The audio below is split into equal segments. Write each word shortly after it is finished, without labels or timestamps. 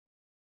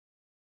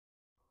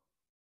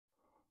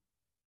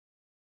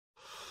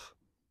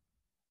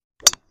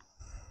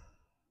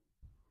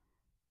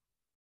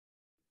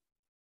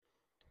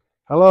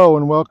Hello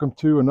and welcome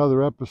to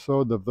another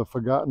episode of The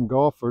Forgotten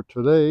Golfer.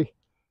 Today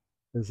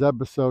is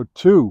episode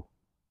 2,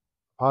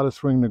 How to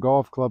Swing the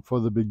Golf Club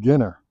for the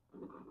Beginner.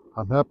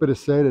 I'm happy to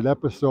say that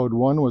episode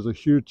 1 was a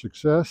huge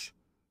success.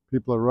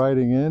 People are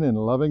writing in and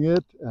loving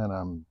it,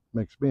 and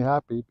makes me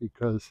happy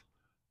because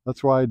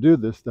that's why I do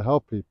this, to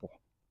help people.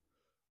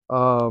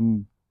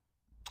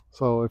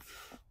 So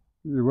if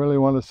you really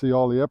want to see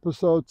all the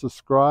episodes,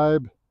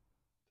 subscribe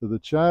to the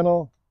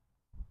channel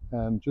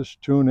and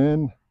just tune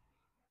in.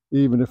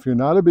 Even if you're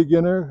not a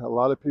beginner, a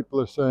lot of people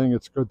are saying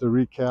it's good to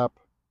recap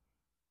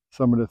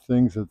some of the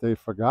things that they've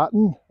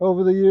forgotten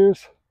over the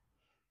years.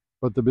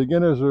 But the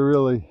beginners are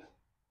really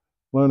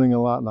learning a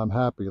lot, and I'm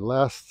happy.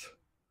 Last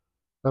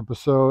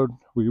episode,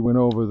 we went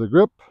over the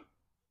grip.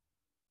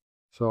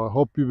 So I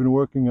hope you've been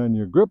working on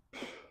your grip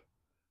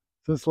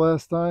since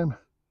last time.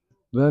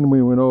 Then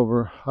we went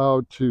over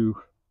how to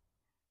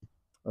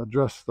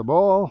address the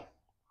ball,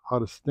 how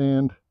to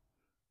stand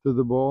to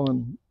the ball,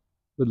 and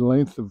the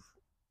length of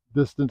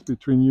distance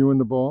between you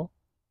and the ball.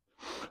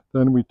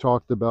 Then we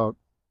talked about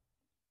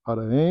how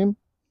to aim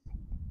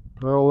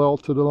parallel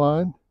to the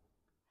line,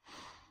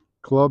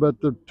 club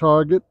at the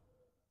target,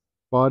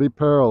 body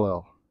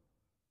parallel,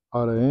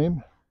 how to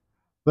aim.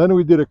 Then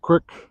we did a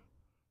quick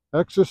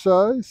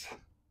exercise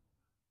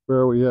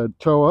where we had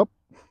toe up,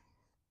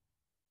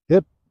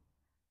 hit,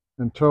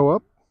 and toe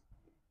up,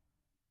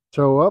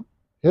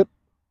 hit,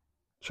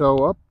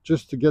 toe up,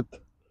 just to get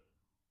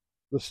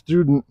the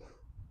student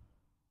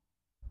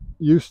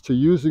used to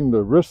using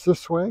the wrist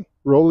this way,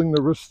 rolling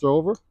the wrist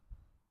over.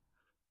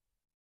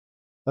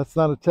 That's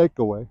not a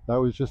takeaway. That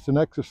was just an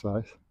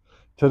exercise.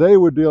 Today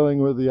we're dealing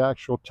with the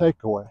actual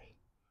takeaway,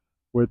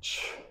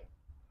 which,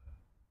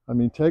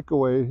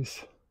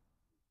 takeaways,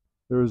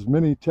 there as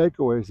many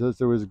takeaways as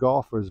there is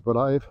golfers, but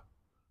I've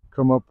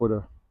come up with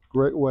a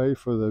great way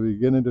for the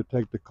beginner to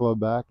take the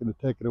club back and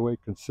to take it away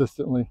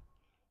consistently,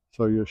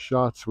 so your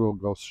shots will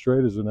go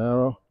straight as an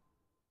arrow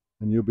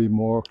and you'll be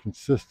more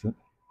consistent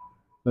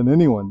than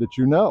anyone that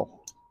you know.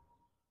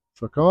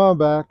 So come on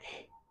back.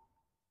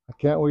 I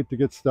can't wait to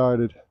get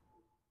started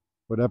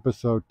with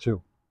episode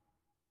 2.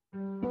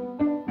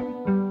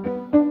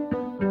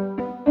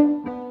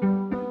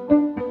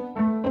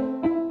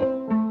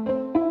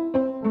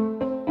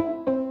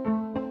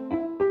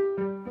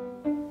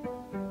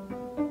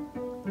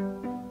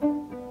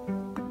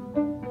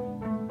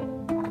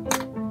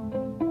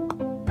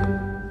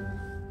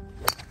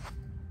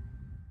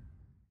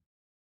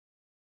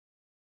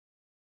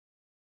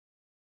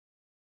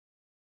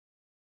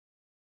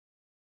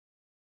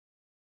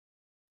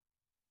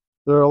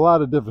 There are a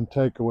lot of different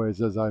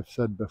takeaways, as I've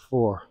said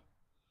before.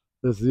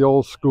 There's the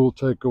old school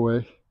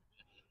takeaway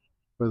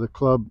where the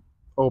club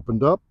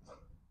opened up.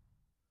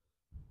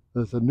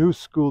 There's a new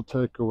school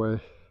takeaway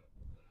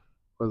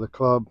where the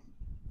club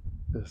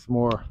is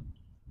more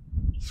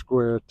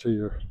square to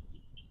your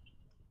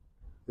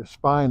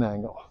spine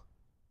angle,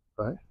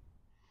 right?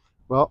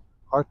 Well,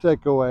 our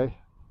takeaway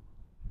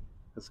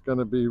is going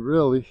to be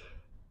really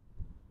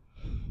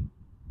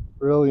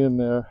in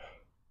there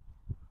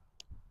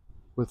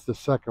with the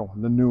second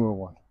one, the newer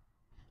one.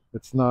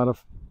 It's not a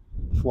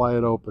fly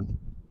it open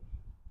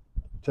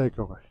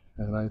takeaway,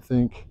 and I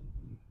think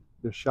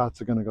your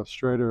shots are going to go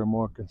straighter and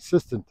more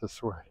consistent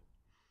this way.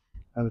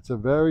 And it's a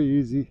very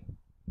easy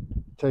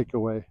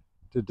takeaway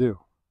to do.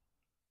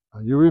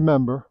 Now, you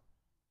remember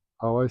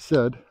how I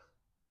said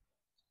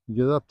you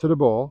get up to the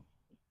ball.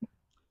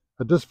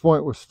 At this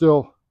point, we're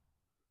still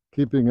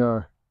keeping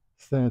our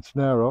stance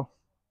narrow.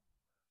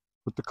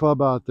 Put the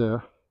club out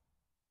there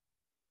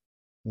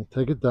and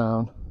take it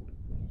down,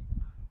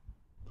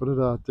 put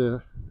it out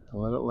there, and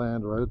let it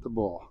land right at the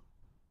ball.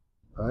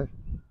 Right?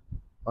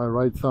 My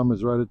right thumb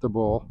is right at the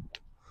ball.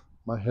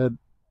 My head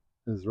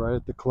is right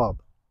at the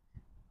club.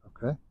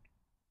 Okay?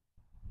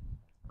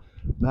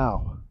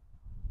 Now,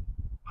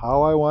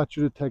 how I want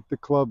you to take the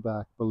club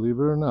back, believe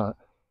it or not,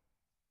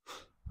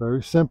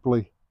 very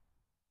simply,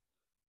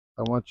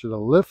 I want you to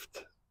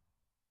lift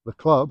the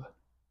club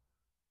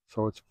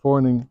so it's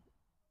pointing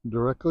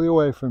directly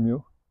away from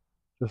you,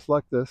 just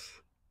like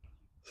this.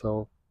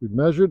 So we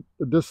measured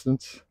the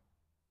distance,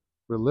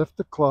 we lift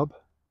the club,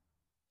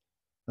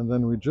 and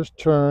then we just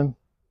turn,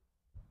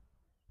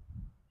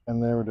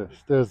 and there it is.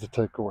 There's the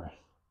takeaway.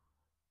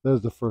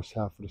 There's the first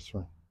half of the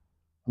swing.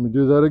 Let me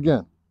do that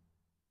again.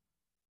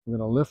 We're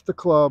going to lift the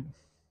club.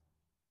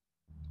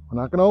 We're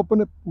not going to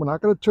open it. We're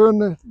not going to turn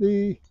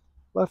the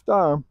left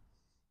arm.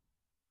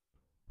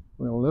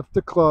 We're going to lift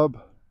the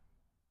club,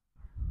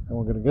 and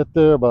we're going to get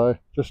there by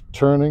just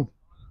turning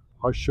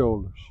our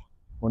shoulders.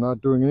 We're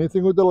not doing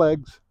anything with the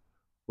legs.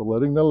 We're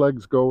letting the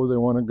legs go where they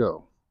want to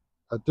go.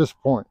 At this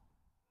point,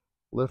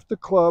 lift the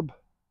club,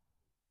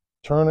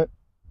 turn it,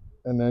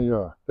 and there you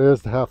are.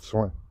 There's the half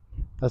swing.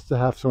 That's the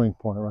half swing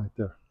point right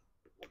there.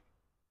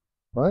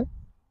 Right?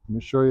 Let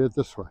me show you it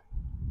this way.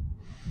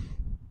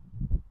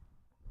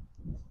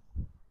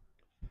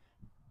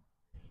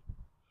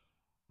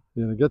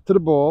 You're going to get to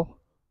the ball.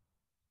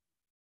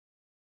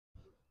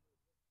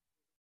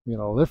 You're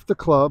going to lift the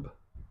club.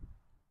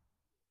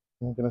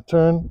 You're going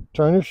to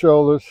turn your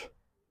shoulders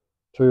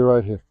to your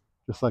right here,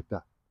 just like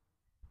that.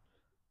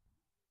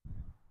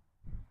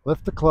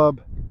 Lift the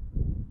club,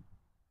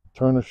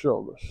 turn the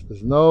shoulders.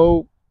 There's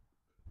no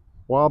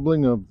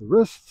wobbling of the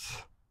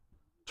wrists,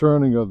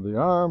 turning of the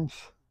arms.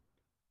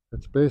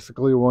 It's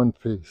basically one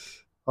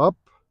piece. Up.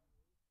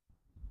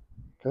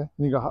 Okay.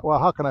 And you go, well,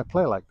 how can I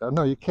play like that?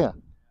 No, you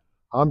can't.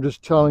 I'm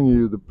just telling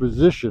you the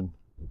position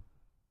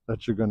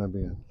that you're going to be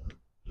in.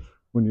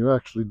 When you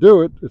actually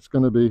do it, it's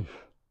going to be,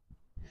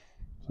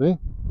 see?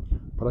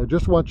 But I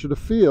just want you to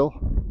feel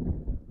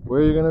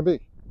where you're going to be.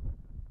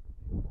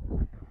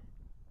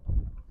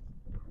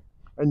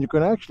 And you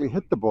can actually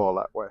hit the ball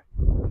that way.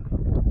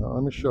 Now,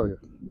 let me show you.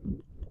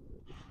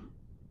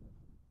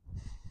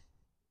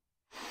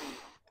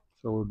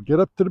 So we'll get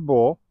up to the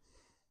ball,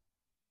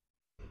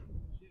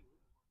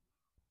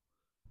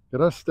 get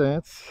our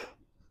stance,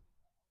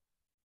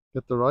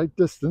 get the right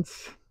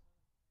distance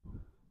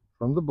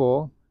from the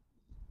ball,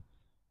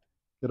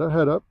 get our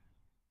head up,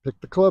 pick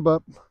the club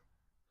up,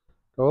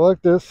 go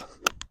like this,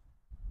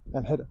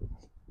 and hit it.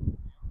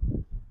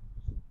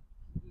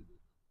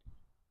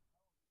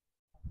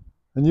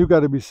 And you got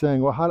to be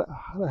saying, well, how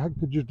the heck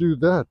did you do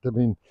that? I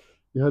mean,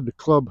 you had the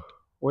club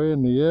way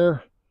in the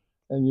air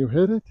and you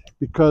hit it?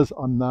 Because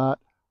I'm not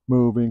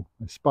moving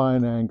my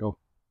spine angle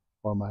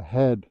or my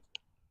head.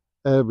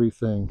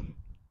 Everything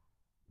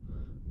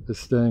is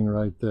staying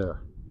right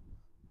there.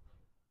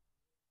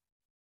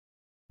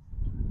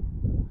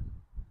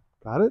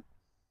 Got it?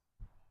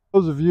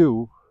 Those of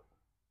you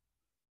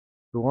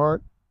who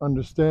aren't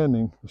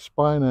understanding the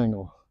spine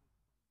angle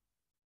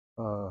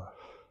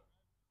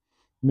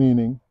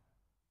meaning,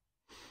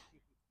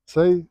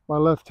 say my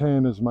left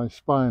hand is my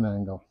spine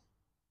angle.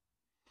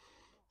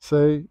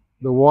 Say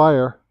the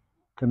wire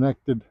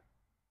connected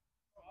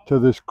to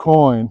this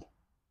coin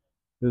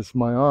is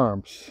my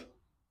arms.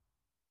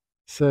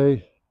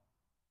 Say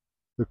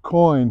the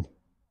coin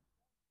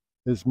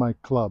is my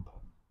club.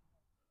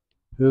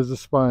 Here's the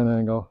spine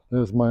angle,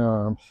 there's my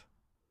arms,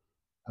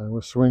 and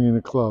we're swinging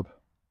the club.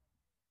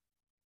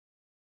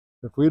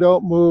 If we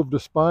don't move the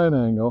spine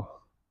angle,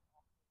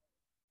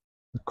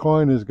 the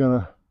coin is going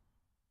to,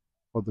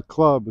 or the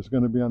club is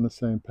going to be on the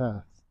same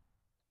path.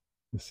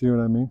 You see what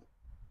I mean?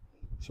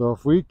 So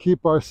if we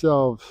keep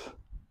ourselves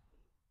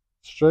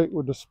straight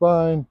with the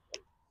spine,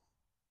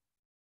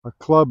 our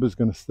club is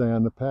going to stay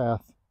on the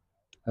path,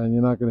 and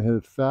you're not going to hit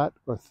it fat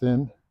or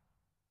thin.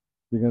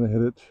 You're going to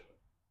hit it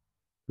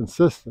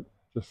consistent,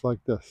 just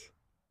like this.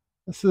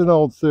 This is an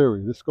old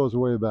theory. This goes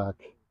way back.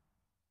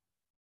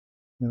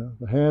 You know,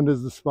 the hand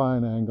is the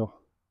spine angle.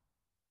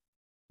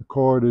 The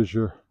cord is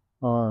your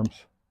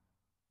arms.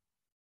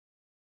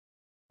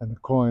 And the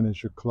coin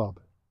is your club.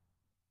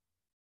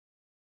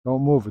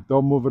 Don't move it.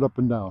 Don't move it up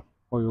and down,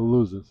 or you'll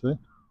lose it, see?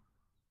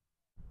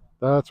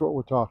 That's what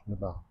we're talking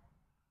about.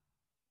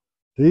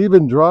 To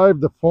even drive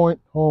the point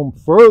home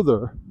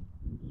further,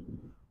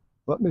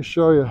 let me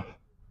show you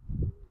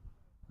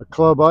a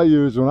club I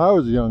used when I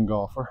was a young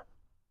golfer.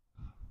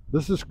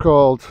 This is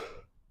called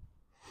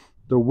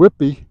the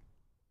Whippy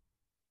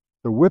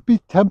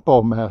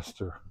Tempo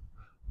Master.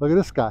 Look at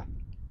this guy.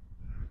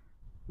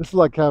 This is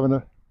like having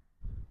a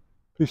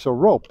piece of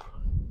rope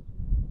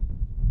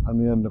on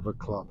the end of a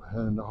club.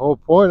 And the whole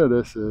point of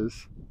this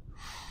is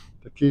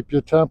to keep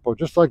your tempo,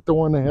 just like the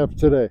one they have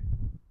today.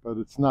 But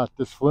it's not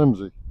this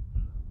flimsy.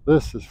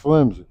 This is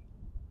flimsy.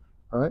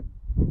 All right?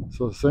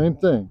 So the same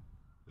thing.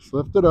 Just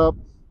lift it up,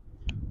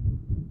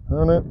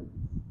 turn it,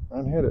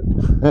 and hit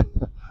it.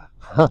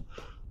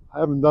 I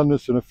haven't done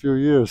this in a few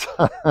years.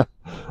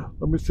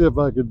 Let me see if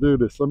I can do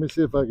this. Let me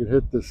see if I can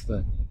hit this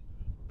thing.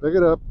 Pick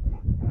it up,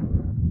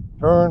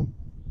 turn,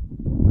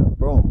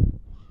 boom.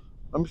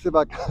 Let me see if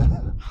I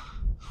can.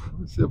 Let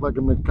me see if I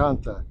can make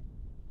contact.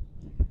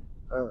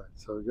 All right.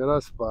 So we get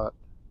our spot.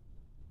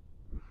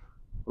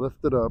 Lift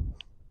it up.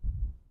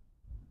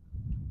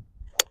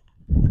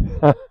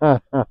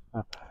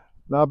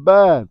 Not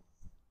bad.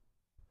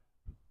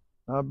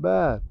 Not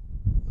bad.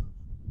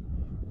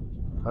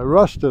 I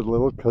rushed it a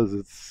little because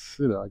it's,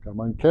 you know, like I'm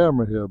on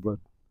camera here, but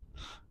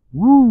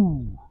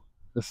woo!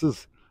 This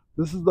is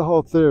the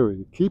whole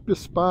theory. Keep your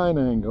spine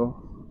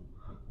angle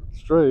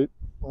straight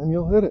and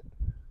you'll hit it.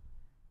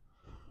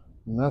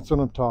 And that's what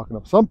I'm talking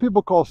about. Some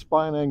people call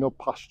spine angle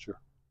posture.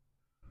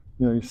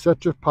 You know, you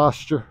set your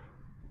posture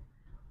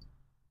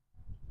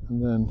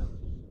and then,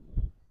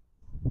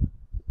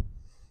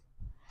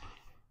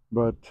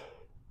 but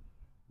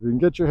if you can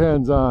get your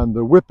hands on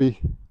the Whippy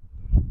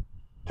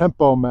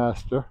Tempo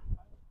Master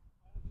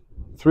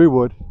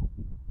 3-wood,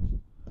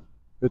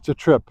 it's a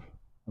trip,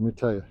 let me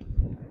tell you.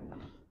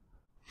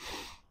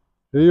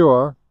 Here you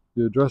are,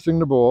 you're addressing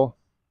the ball,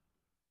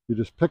 you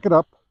just pick it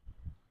up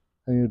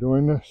and you're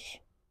doing this.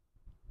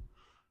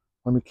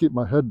 Let me keep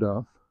my head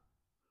down.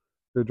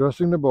 You're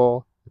addressing the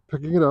ball, you're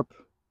picking it up,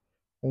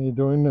 and you're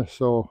doing this.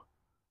 So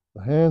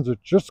the hands are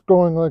just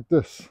going like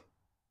this.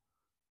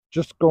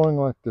 Just going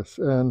like this.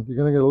 And you're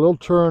going to get a little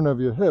turn of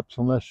your hips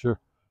unless you're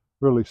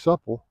really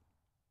supple.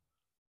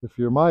 If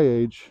you're my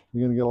age,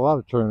 you're going to get a lot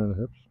of turn in the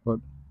hips. But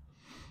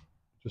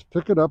Just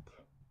pick it up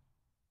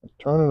and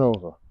turn it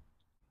over.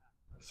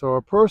 So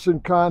a person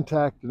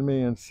contacted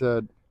me and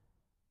said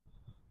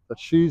that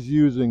she's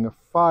using a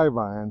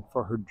 5-iron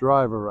for her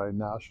driver right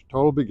now. She's a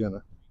total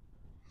beginner.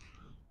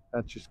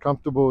 And she's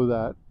comfortable with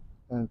that.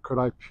 And could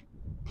I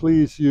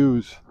please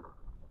use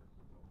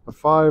a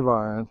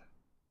 5-iron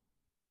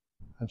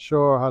and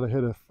show her how to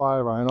hit a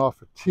 5-iron off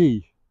a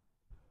tee?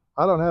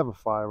 I don't have a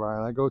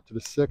 5-iron. I go to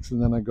the 6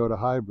 and then I go to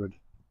hybrid.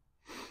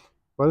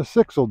 But a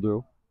 6 will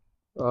do.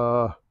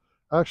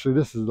 Actually,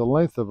 this is the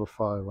length of a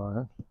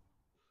 5-iron.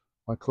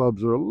 My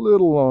clubs are a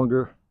little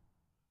longer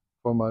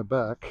for my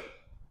back.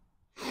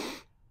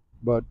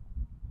 But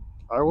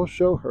I will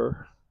show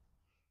her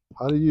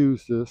how to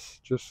use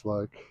this just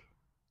like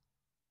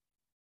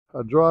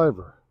a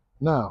driver.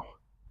 Now,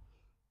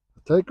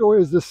 the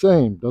takeaway is the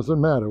same.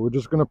 Doesn't matter. We're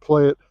just going to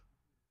play it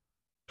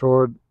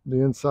toward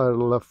the inside of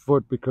the left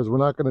foot because we're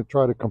not going to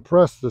try to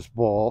compress this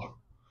ball.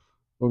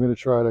 We're going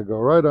to try to go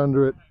right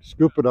under it,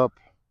 scoop it up,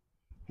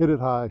 hit it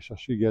high so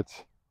she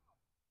gets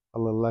a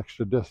little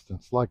extra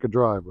distance like a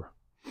driver.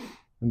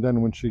 And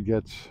then when she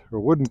gets her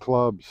wooden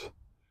clubs,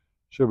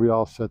 she'll be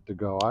all set to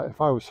go.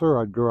 If I was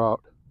her, I'd go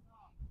out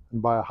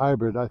and buy a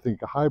hybrid. I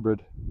think a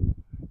hybrid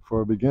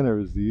for a beginner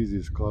is the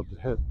easiest club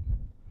to hit.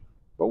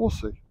 But we'll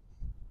see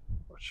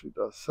what she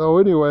does. So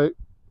anyway,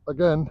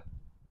 again,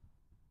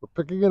 we're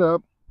picking it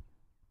up.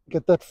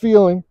 Get that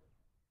feeling.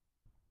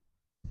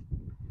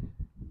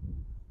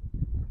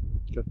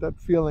 Get that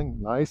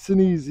feeling nice and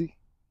easy.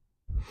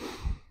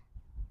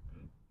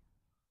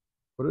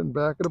 Put it in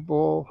back of the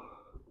ball.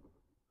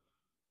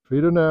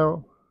 Feet are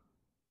narrow.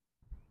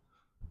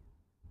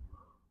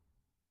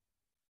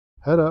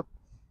 Head up.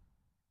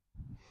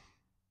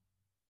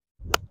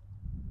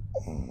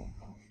 And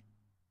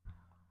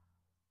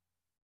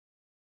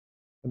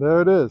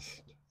there it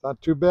is.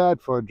 Not too bad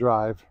for a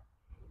drive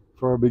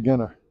for a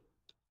beginner.